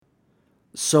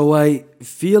So I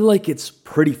feel like it's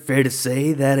pretty fair to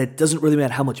say that it doesn't really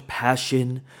matter how much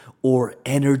passion or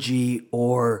energy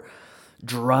or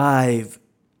drive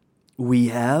we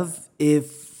have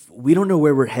if we don't know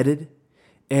where we're headed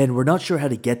and we're not sure how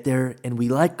to get there and we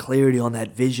lack clarity on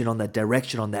that vision, on that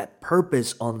direction, on that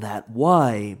purpose, on that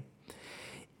why.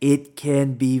 It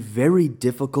can be very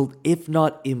difficult, if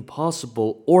not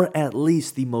impossible, or at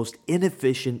least the most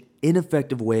inefficient,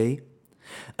 ineffective way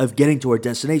of getting to our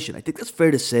destination. I think that's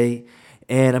fair to say,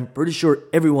 and I'm pretty sure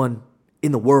everyone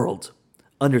in the world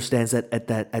understands that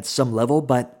at some level.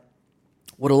 But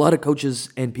what a lot of coaches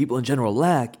and people in general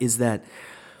lack is that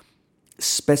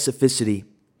specificity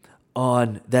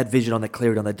on that vision, on that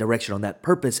clarity, on that direction, on that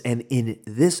purpose. And in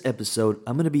this episode,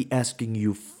 I'm going to be asking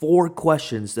you 4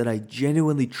 questions that I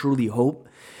genuinely, truly hope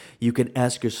you can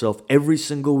ask yourself every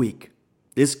single week.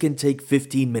 This can take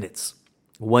 15 minutes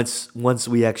once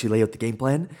we actually lay out the game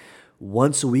plan,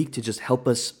 once a week to just help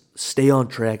us stay on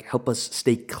track, help us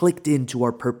stay clicked into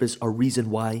our purpose, our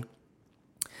reason why.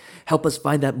 Help us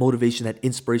find that motivation, that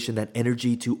inspiration, that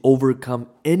energy to overcome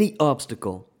any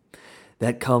obstacle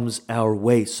that comes our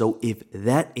way. So if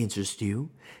that interests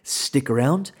you, stick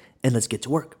around and let's get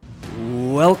to work.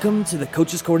 Welcome to the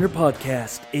Coach's Corner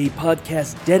Podcast, a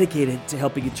podcast dedicated to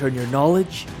helping you turn your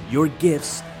knowledge, your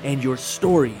gifts, and your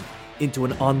story into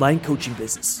an online coaching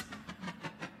business.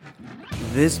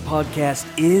 This podcast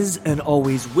is and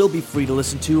always will be free to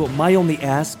listen to. My only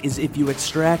ask is if you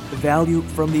extract value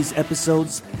from these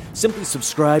episodes, simply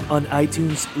subscribe on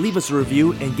iTunes, leave us a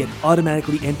review, and get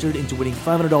automatically entered into winning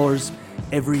 $500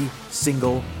 every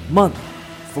single month.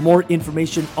 For more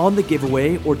information on the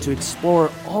giveaway or to explore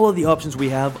all of the options we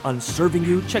have on serving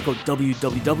you, check out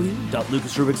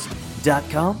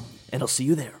www.lucasrubiks.com and I'll see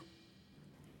you there.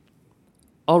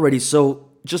 Alrighty, so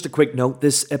just a quick note,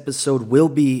 this episode will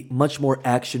be much more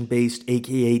action-based,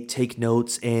 aka take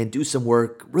notes and do some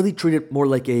work, really treat it more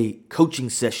like a coaching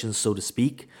session, so to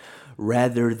speak,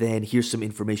 rather than here's some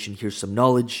information, here's some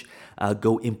knowledge,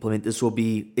 go implement. This will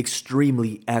be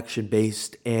extremely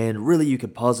action-based, and really you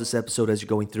can pause this episode as you're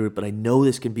going through it, but I know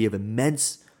this can be of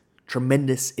immense,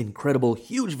 tremendous, incredible,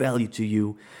 huge value to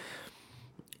you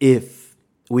if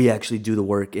we actually do the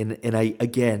work. And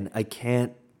I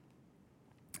can't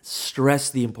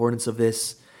stress the importance of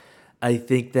this. I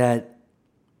think that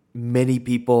many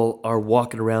people are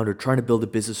walking around or trying to build a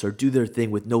business or do their thing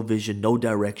with no vision, no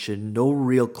direction, no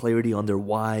real clarity on their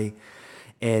why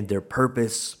and their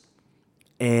purpose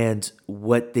and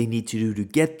what they need to do to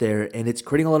get there. And it's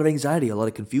creating a lot of anxiety, a lot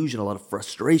of confusion, a lot of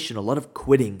frustration, a lot of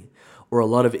quitting, or a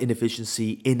lot of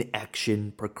inefficiency,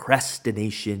 inaction,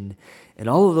 procrastination, and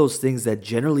all of those things that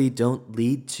generally don't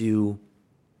lead to,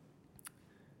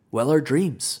 well, our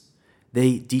dreams.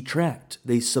 They detract,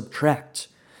 they subtract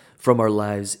from our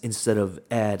lives instead of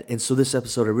add. And so this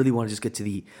episode, I really want to just get to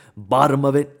the bottom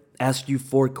of it, ask you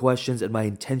 4 questions, and my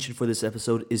intention for this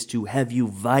episode is to have you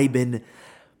vibing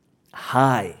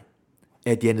high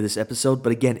at the end of this episode.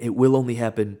 But again, it will only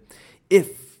happen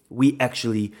if we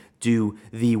actually do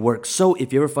the work. So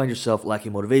if you ever find yourself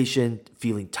lacking motivation,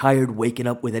 feeling tired, waking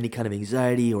up with any kind of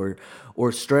anxiety or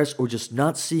stress, or just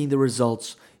not seeing the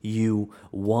results you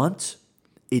want,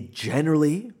 it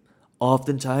generally,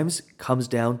 oftentimes, comes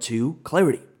down to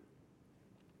clarity.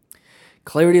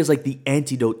 Clarity is like the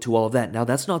antidote to all of that. Now,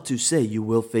 that's not to say you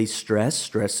will face stress.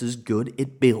 Stress is good.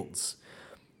 It builds.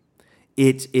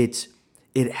 It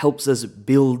helps us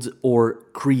build or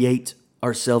create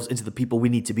ourselves into the people we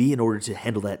need to be in order to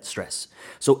handle that stress.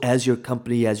 So as your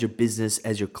company, as your business,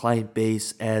 as your client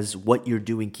base, as what you're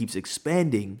doing keeps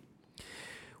expanding,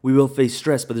 we will face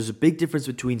stress. But there's a big difference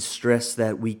between stress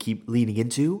that we keep leaning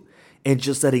into and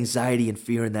just that anxiety and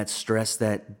fear and that stress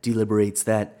that deliberates,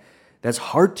 that's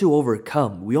hard to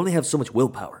overcome. We only have so much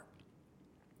willpower.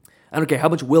 I don't care how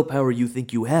much willpower you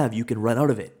think you have, you can run out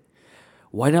of it.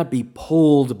 Why not be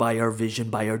pulled by our vision,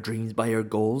 by our dreams, by our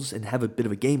goals, and have a bit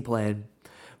of a game plan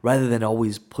rather than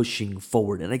always pushing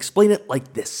forward? And I explain it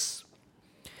like this.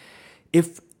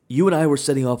 If you and I were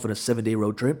setting off on a 7-day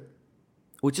road trip,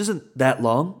 which isn't that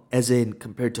long, as in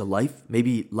compared to life,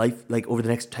 maybe life like over the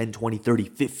next 10, 20, 30,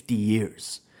 50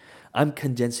 years, I'm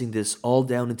condensing this all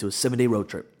down into a 7-day road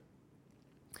trip.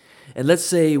 And let's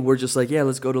say we're just like, yeah,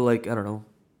 let's go to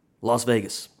Las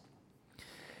Vegas.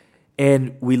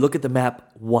 And we look at the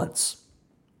map once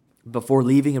before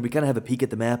leaving and we kind of have a peek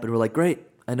at the map and we're like, great,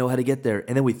 I know how to get there.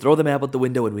 And then we throw the map out the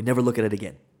window and we never look at it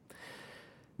again.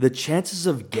 The chances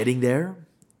of getting there,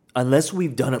 unless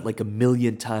we've done it like a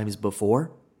million times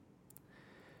before,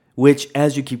 which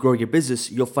as you keep growing your business,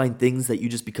 you'll find things that you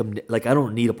just become like, I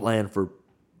don't need a plan for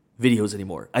videos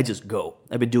anymore. I just go.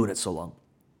 I've been doing it so long.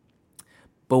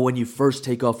 But when you first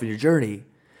take off on your journey,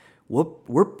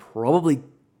 we're probably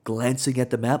glancing at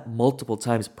the map multiple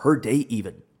times per day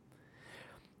even.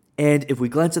 And if we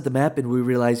glance at the map and we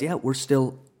realize, yeah, we're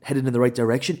still headed in the right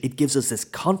direction, it gives us this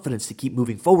confidence to keep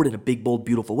moving forward in a big, bold,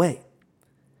 beautiful way.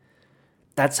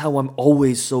 That's how I'm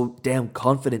always so damn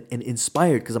confident and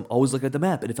inspired, because I'm always looking at the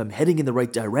map. And if I'm heading in the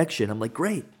right direction, I'm like,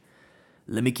 great,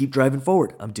 let me keep driving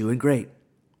forward. I'm doing great.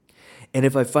 And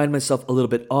if I find myself a little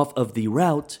bit off of the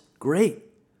route, great.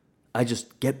 I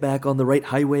just get back on the right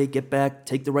highway, get back,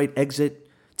 take the right exit,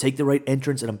 take the right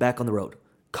entrance, and I'm back on the road.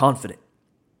 Confident,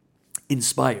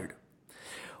 inspired.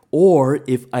 Or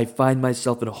if I find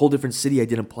myself in a whole different city I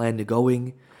didn't plan to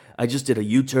going, I just did a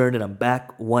U-turn and I'm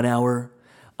back 1 hour.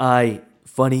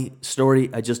 Funny story,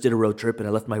 I just did a road trip and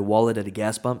I left my wallet at a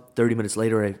gas pump. 30 minutes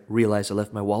later, I realized I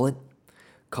left my wallet.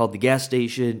 Called the gas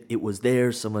station, it was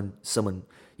there, someone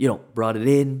brought it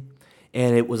in,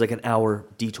 and it was like an hour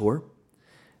detour.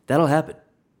 That'll happen.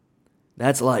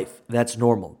 That's life, that's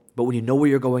normal. But when you know where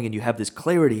you're going and you have this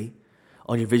clarity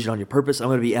on your vision, on your purpose, I'm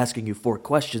going to be asking you 4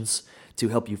 questions to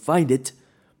help you find it.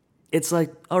 It's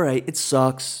like, all right, it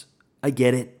sucks, I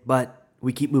get it, but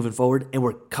we keep moving forward and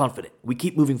we're confident. We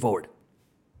keep moving forward.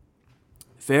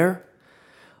 Fair?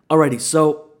 Alrighty,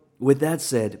 so with that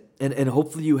said, and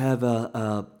hopefully you have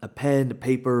a pen, a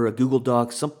paper, a Google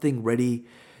Doc, something ready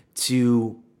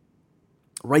to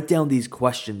write down these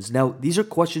questions. Now, these are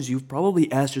questions you've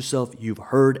probably asked yourself, you've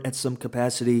heard at some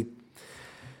capacity.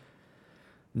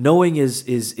 Knowing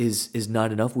is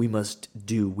not enough. We must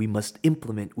do, we must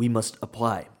implement, we must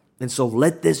apply. And so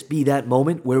let this be that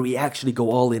moment where we actually go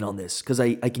all in on this, because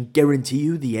I can guarantee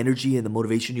you the energy and the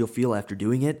motivation you'll feel after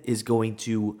doing it is going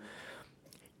to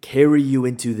carry you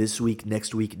into this week,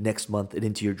 next month, and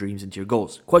into your dreams, into your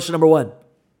goals. Question number 1.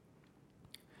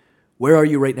 Where are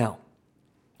you right now?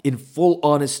 In full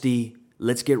honesty,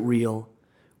 let's get real.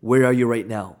 Where are you right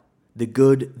now? The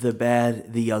good, the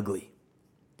bad, the ugly.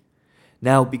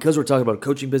 Now, because we're talking about a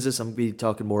coaching business, I'm going to be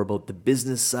talking more about the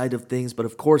business side of things, but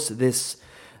of course this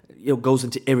goes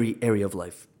into every area of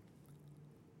life.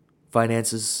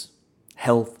 Finances,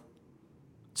 health,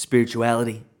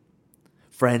 spirituality,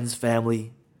 friends,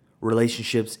 family,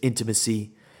 relationships,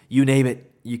 intimacy, you name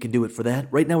it, you can do it for that.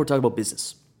 Right now we're talking about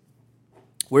business.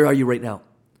 Where are you right now?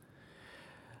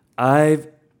 I've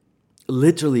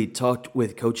literally talked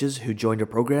with coaches who joined our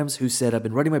programs who said, I've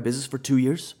been running my business for 2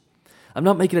 years. I'm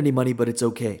not making any money, but it's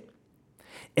okay.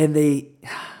 And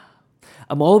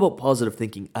I'm all about positive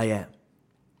thinking, I am.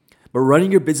 But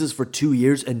running your business for 2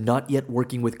 years and not yet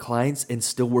working with clients and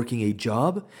still working a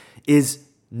job is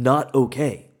not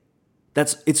okay.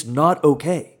 It's not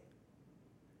okay.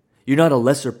 You're not a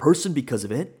lesser person because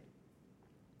of it.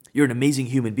 You're an amazing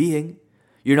human being.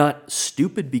 You're not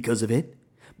stupid because of it,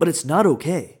 but it's not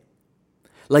okay.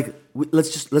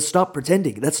 Let's stop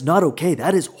pretending. That's not okay.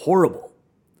 That is horrible.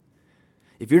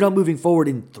 If you're not moving forward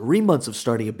in 3 months of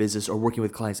starting a business or working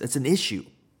with clients, it's an issue.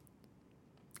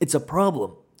 It's a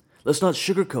problem. Let's not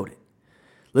sugarcoat it.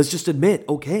 Let's just admit,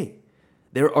 okay,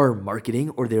 there are marketing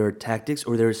or there are tactics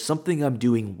or there is something I'm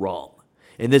doing wrong.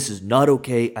 And this is not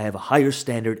okay. I have a higher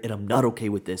standard and I'm not okay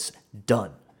with this.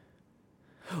 Done.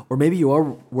 Or maybe you are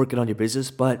working on your business,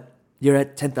 but you're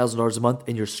at $10,000 a month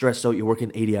and you're stressed out. You're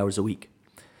working 80 hours a week.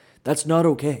 That's not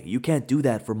okay. You can't do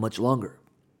that for much longer.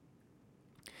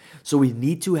 So we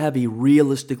need to have a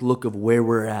realistic look of where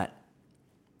we're at.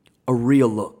 A real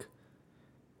look.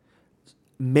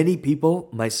 Many people,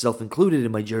 myself included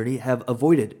in my journey, have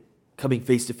avoided coming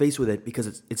face to face with it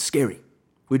because it's scary.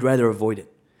 We'd rather avoid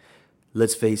it.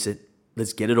 Let's face it.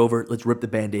 Let's get it over. Let's rip the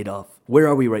Band-Aid off. Where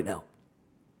are we right now?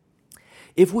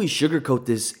 If we sugarcoat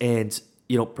this and,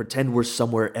 pretend we're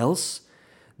somewhere else,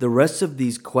 the rest of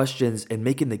these questions and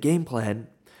making the game plan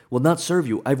will not serve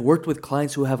you. I've worked with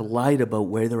clients who have lied about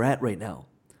where they're at right now.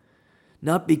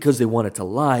 Not because they wanted to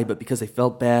lie, but because they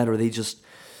felt bad or they just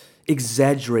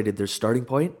exaggerated their starting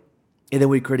point. And then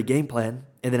we create a game plan.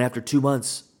 And then after 2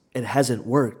 months, it hasn't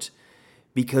worked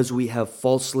because we have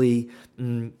falsely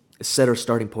set our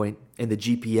starting point and the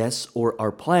GPS or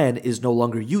our plan is no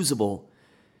longer usable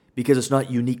because it's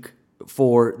not unique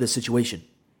for the situation.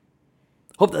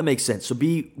 Hope that makes sense. So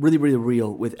be really, really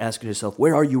real with asking yourself,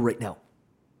 where are you right now?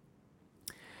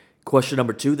 Question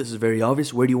number 2, this is very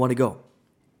obvious. Where do you want to go?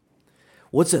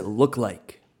 What's it look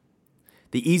like?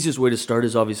 The easiest way to start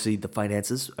is obviously the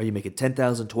finances. Are you making $10,000,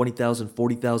 $20,000,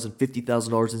 $40,000,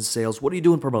 $50,000 in sales? What are you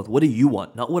doing per month? What do you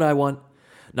want? Not what I want,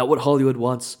 not what Hollywood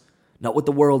wants, not what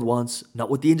the world wants, not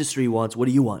what the industry wants. What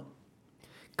do you want?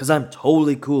 Because I'm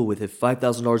totally cool with if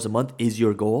 $5,000 a month is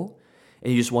your goal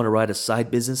and you just want to ride a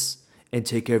side business and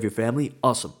take care of your family,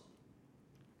 awesome.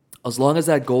 As long as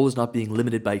that goal is not being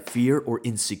limited by fear or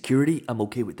insecurity, I'm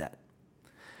okay with that.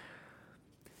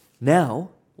 Now,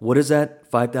 what does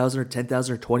that $5,000 or $10,000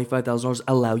 or $25,000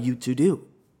 allow you to do?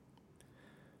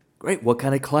 Great. What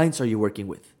kind of clients are you working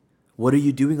with? What are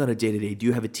you doing on a day-to-day? Do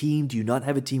you have a team? Do you not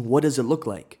have a team? What does it look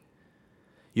like?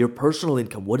 Your personal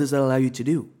income, what does that allow you to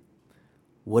do?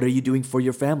 What are you doing for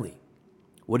your family?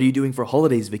 What are you doing for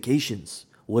holidays, vacations?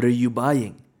 What are you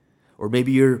buying? Or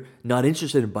maybe you're not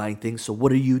interested in buying things, so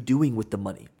what are you doing with the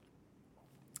money?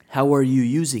 How are you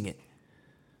using it?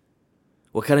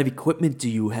 What kind of equipment do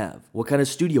you have? What kind of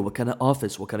studio? What kind of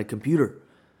office? What kind of computer?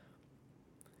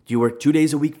 Do you work 2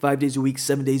 days a week, 5 days a week,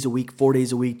 7 days a week, 4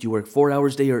 days a week? Do you work 4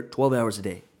 hours a day or 12 hours a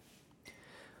day?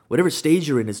 Whatever stage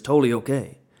you're in is totally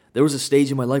okay. There was a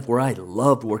stage in my life where I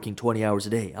loved working 20 hours a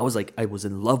day. I was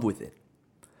in love with it.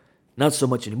 Not so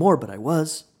much anymore, but I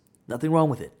was. Nothing wrong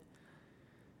with it.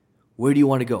 Where do you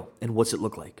want to go and what's it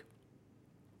look like?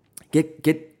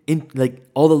 Get in like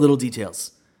all the little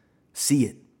details. See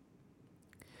it.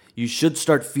 You should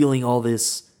start feeling all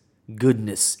this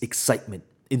goodness, excitement,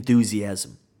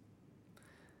 enthusiasm.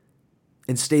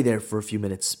 And stay there for a few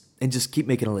minutes and just keep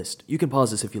making a list. You can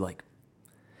pause this if you like.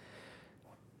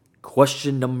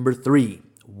 Question number 3.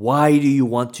 Why do you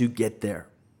want to get there?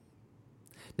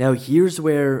 Now, here's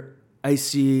where I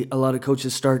see a lot of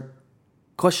coaches start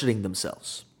questioning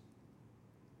themselves.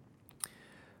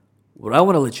 What I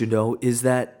want to let you know is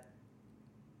that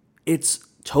it's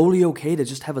totally okay to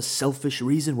just have a selfish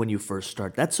reason when you first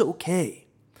start. That's okay.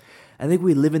 I think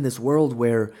we live in this world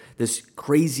where this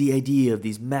crazy idea of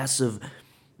these massive,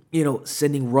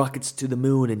 sending rockets to the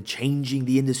moon and changing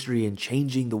the industry and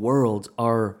changing the world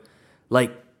are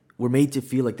like, we're made to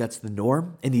feel like that's the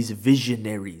norm. And these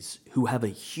visionaries who have a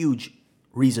huge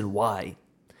reason why,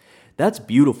 that's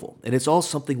beautiful. And it's all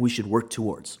something we should work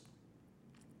towards.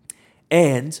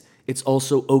 And it's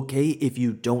also okay if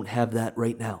you don't have that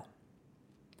right now.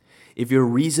 If your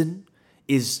reason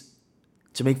is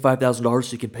to make $5,000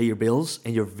 so you can pay your bills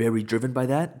and you're very driven by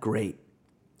that, great.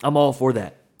 I'm all for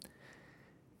that.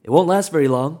 It won't last very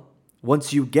long.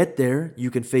 Once you get there, you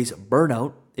can face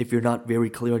burnout if you're not very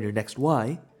clear on your next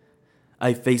why.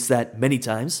 I faced that many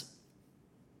times.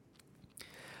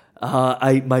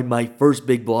 My first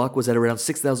big block was at around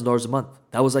 $6,000 a month.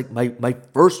 That was like my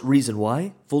first reason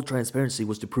why, full transparency,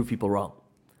 was to prove people wrong.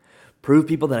 Prove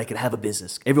people that I could have a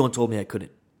business. Everyone told me I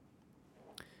couldn't.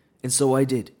 And so I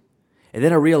did. And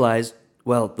then I realized,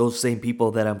 well, those same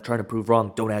people that I'm trying to prove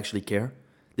wrong don't actually care.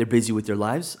 They're busy with their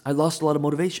lives. I lost a lot of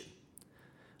motivation.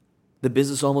 The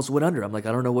business almost went under. I'm like,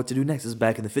 I don't know what to do next. This is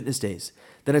back in the fitness days.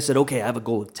 Then I said, okay, I have a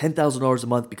goal of $10,000 a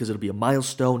month because it'll be a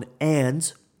milestone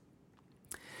and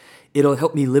it'll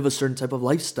help me live a certain type of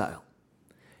lifestyle.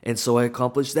 And so I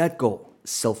accomplished that goal.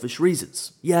 Selfish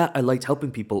reasons. Yeah, I liked helping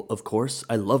people, of course.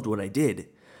 I loved what I did.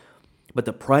 But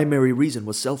the primary reason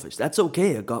was selfish. That's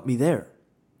okay. It got me there.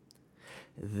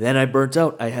 Then I burnt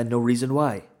out. I had no reason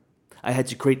why. I had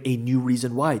to create a new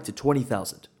reason why to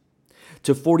 $20,000,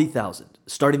 to $40,000,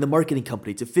 starting the marketing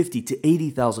company to $50,000 to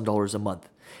 $80,000 a month.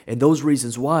 And those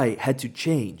reasons why had to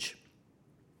change.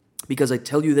 Because I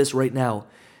tell you this right now,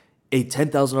 a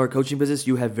 $10,000 coaching business,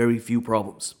 you have very few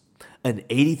problems. An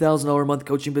 $80,000 a month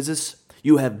coaching business,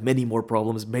 you have many more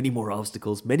problems, many more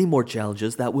obstacles, many more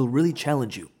challenges that will really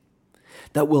challenge you,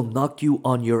 that will knock you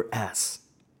on your ass.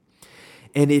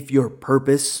 And if your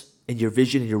purpose and your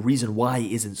vision and your reason why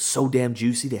isn't so damn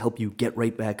juicy to help you get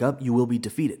right back up, you will be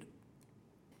defeated.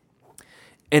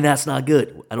 And that's not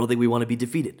good. I don't think we want to be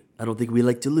defeated. I don't think we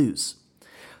like to lose.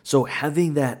 So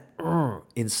having that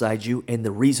inside you and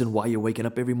the reason why you're waking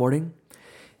up every morning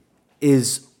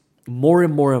is more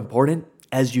and more important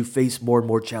as you face more and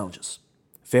more challenges.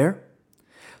 Fair?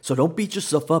 So don't beat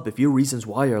yourself up if your reasons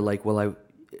why are like,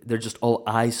 they're just all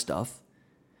I stuff.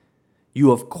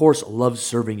 You, of course, love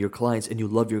serving your clients and you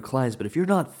love your clients, but if you're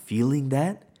not feeling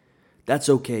that, that's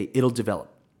okay. It'll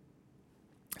develop.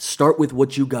 Start with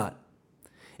what you got.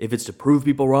 If it's to prove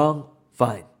people wrong,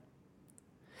 fine.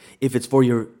 If it's for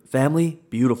your family,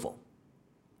 beautiful.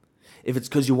 If it's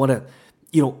because you want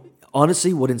to,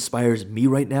 honestly, what inspires me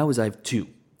right now is I have two.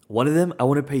 One of them, I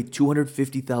want to pay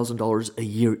 $250,000 a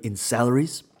year in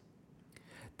salaries.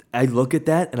 I look at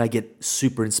that and I get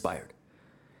super inspired.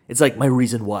 It's like my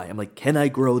reason why. I'm like, can I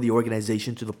grow the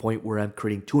organization to the point where I'm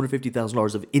creating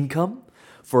 $250,000 of income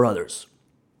for others?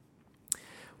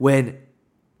 When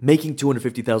making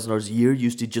 $250,000 a year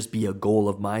used to just be a goal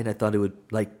of mine, I thought it would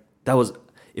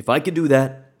if I could do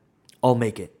that, I'll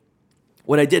make it.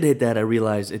 When I did hit that, I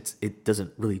realized it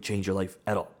doesn't really change your life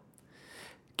at all.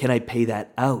 Can I pay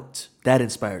that out? That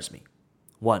inspires me.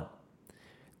 1.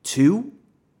 2,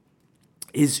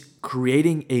 is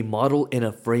creating a model and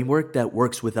a framework that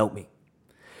works without me.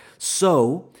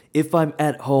 So if I'm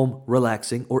at home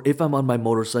relaxing, or if I'm on my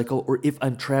motorcycle, or if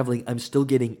I'm traveling, I'm still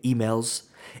getting emails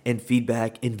and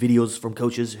feedback and videos from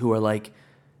coaches who are like,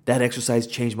 that exercise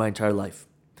changed my entire life.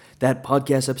 That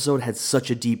podcast episode had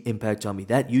such a deep impact on me.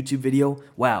 That YouTube video,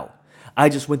 wow. I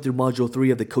just went through module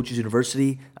 3 of the Coaches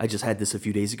University. I just had this a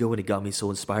few days ago and it got me so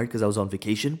inspired because I was on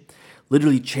vacation.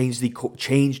 Literally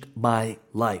changed my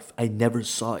life. I never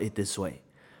saw it this way.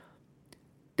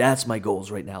 That's my goals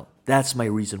right now. That's my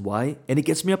reason why, and it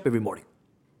gets me up every morning.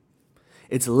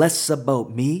 It's less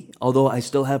about me, although I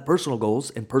still have personal goals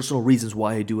and personal reasons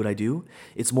why I do what I do.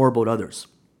 It's more about others.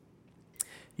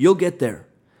 You'll get there,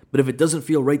 but if it doesn't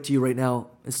feel right to you right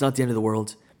now, it's not the end of the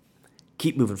world.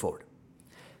 Keep moving forward.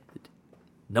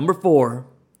 Number 4,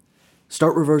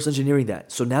 start reverse engineering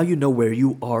that. So now you know where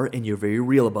you are and you're very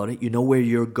real about it. You know where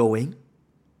you're going.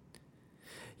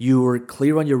 You're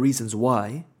clear on your reasons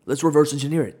why. Let's reverse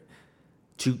engineer it.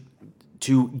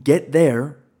 To get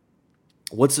there,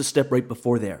 what's the step right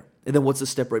before there? And then what's the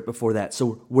step right before that?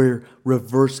 So we're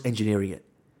reverse engineering it.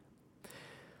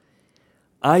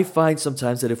 I find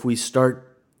sometimes that if we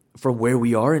start from where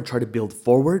we are and try to build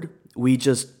forward,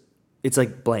 it's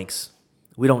like blanks.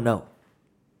 We don't know.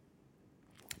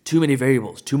 Too many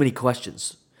variables, too many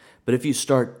questions. But if you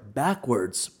start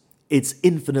backwards, it's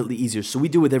infinitely easier. So we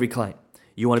do with every client.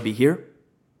 You want to be here?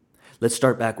 Let's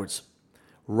start backwards.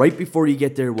 Right before you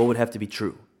get there, what would have to be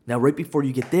true? Now, right before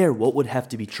you get there, what would have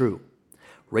to be true?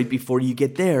 Right before you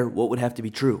get there, what would have to be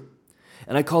true?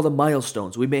 And I call them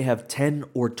milestones. We may have 10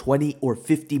 or 20 or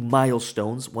 50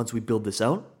 milestones once we build this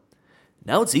out.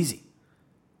 Now it's easy.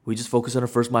 We just focus on our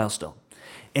first milestone.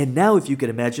 And now if you can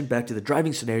imagine, back to the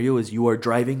driving scenario, as you are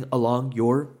driving along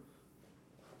your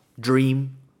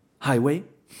dream highway,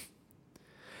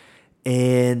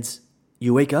 and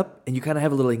you wake up and you kind of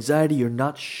have a little anxiety, you're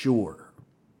not sure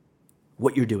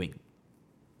what you're doing.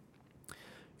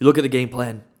 You look at the game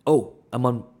plan. Oh, I'm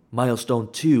on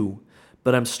milestone 2,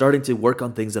 but I'm starting to work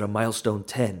on things that are milestone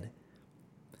 10.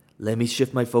 Let me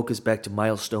shift my focus back to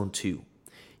milestone 2.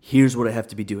 Here's what I have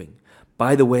to be doing.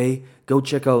 By the way, go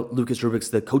check out Lucas Rubik's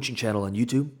The Coaching Channel on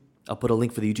YouTube. I'll put a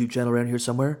link for the YouTube channel around here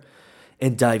somewhere,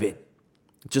 and dive in.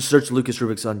 Just search Lucas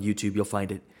Rubik's on YouTube. You'll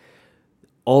find it.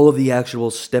 All of the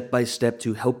actual step-by-step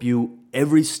to help you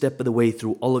every step of the way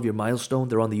through all of your milestones,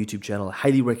 they're on the YouTube channel. I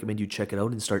highly recommend you check it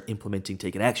out and start implementing,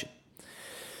 taking action.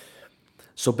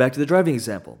 So back to the driving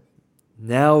example.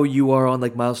 Now you are on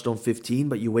like milestone 15,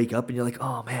 but you wake up and you're like,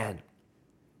 oh man,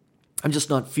 I'm just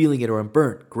not feeling it, or I'm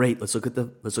burnt. Great, let's look at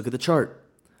the chart.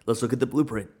 Let's look at the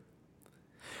blueprint.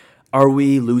 Are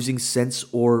we losing sense,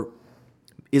 or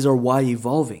is our why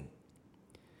evolving?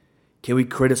 Can we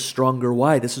create a stronger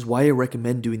why? This is why I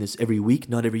recommend doing this every week,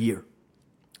 not every year.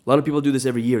 A lot of people do this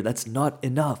every year. That's not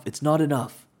enough. It's not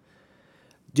enough.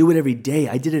 Do it every day.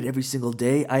 I did it every single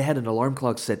day. I had an alarm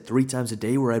clock set 3 times a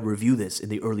day where I'd review this in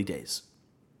the early days.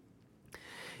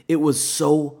 It was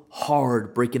so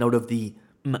hard breaking out of the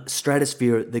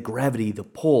stratosphere, the gravity, the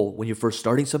pull when you're first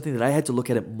starting something, that I had to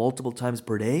look at it multiple times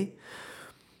per day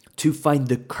to find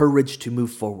the courage to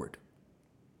move forward.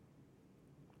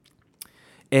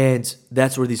 And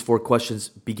that's where these 4 questions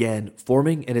began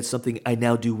forming, and it's something I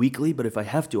now do weekly, but if I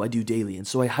have to, I do daily. And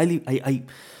so I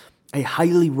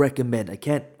highly recommend, I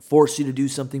can't force you to do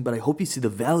something, but I hope you see the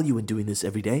value in doing this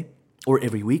every day or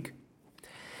every week.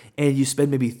 And you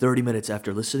spend maybe 30 minutes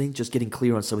after listening just getting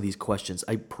clear on some of these questions.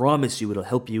 I promise you it'll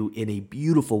help you in a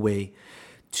beautiful way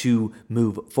to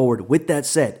move forward. With that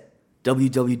said,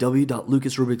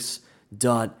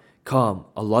 www.lucasrubiks.com.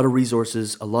 A lot of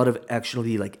resources, a lot of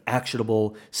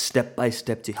actionable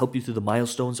step-by-step to help you through the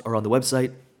milestones are on the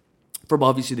website. From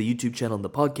obviously the YouTube channel and the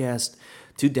podcast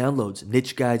to downloads,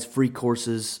 niche guides, free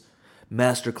courses,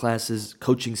 master classes,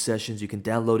 coaching sessions. You can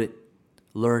download it,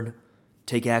 learn,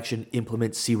 take action,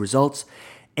 implement, see results.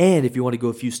 And if you want to go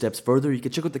a few steps further, you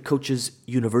can check out the Coaches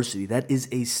University. That is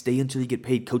a stay until you get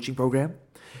paid coaching program.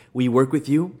 We work with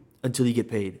you until you get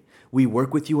paid. We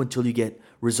work with you until you get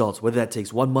results. Whether that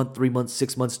takes 1 month, 3 months,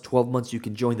 6 months, 12 months, you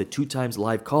can join the 2 times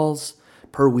live calls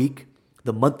per week,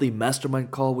 the monthly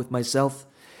mastermind call with myself,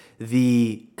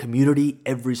 the community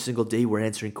every single day. We're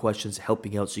answering questions,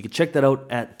 helping out. So you can check that out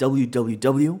at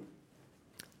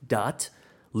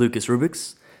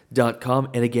www.lucasrubiks.com.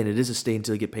 And again, it is a stay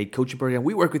until you get paid coaching program.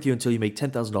 We work with you until you make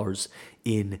 $10,000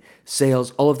 in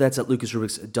sales. All of that's at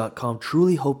lucasrubiks.com.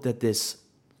 Truly hope that this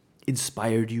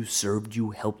inspired you, served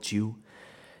you, helped you.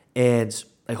 And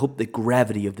I hope the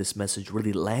gravity of this message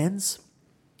really lands,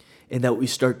 and that we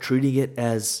start treating it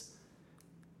as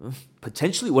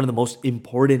potentially one of the most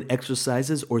important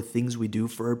exercises or things we do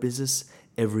for our business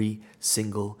every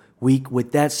single week.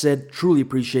 With that said, truly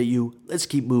appreciate you. Let's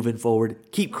keep moving forward,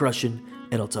 keep crushing,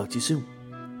 and I'll talk to you soon.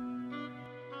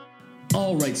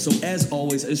 Alright, so as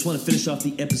always, I just want to finish off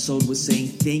the episode with saying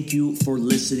thank you for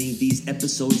listening. These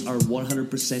episodes are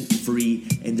 100% free,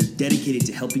 and they're dedicated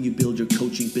to helping you build your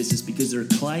coaching business because there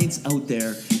are clients out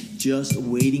there just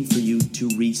waiting for you to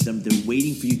reach them. They're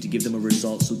waiting for you to give them a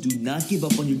result. So do not give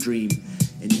up on your dream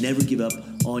and never give up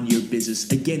on your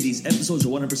business. Again, these episodes are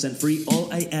 100% free.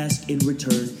 All I ask in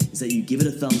return is that you give it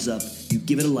a thumbs up, you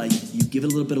give it a like, you give it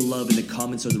a little bit of love in the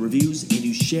comments or the reviews, and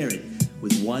you share it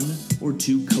with one or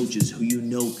two coaches who you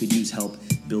know could use help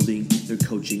building their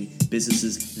coaching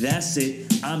businesses. That's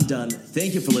it. I'm done.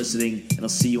 Thank you for listening, and I'll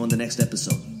see you on the next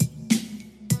episode.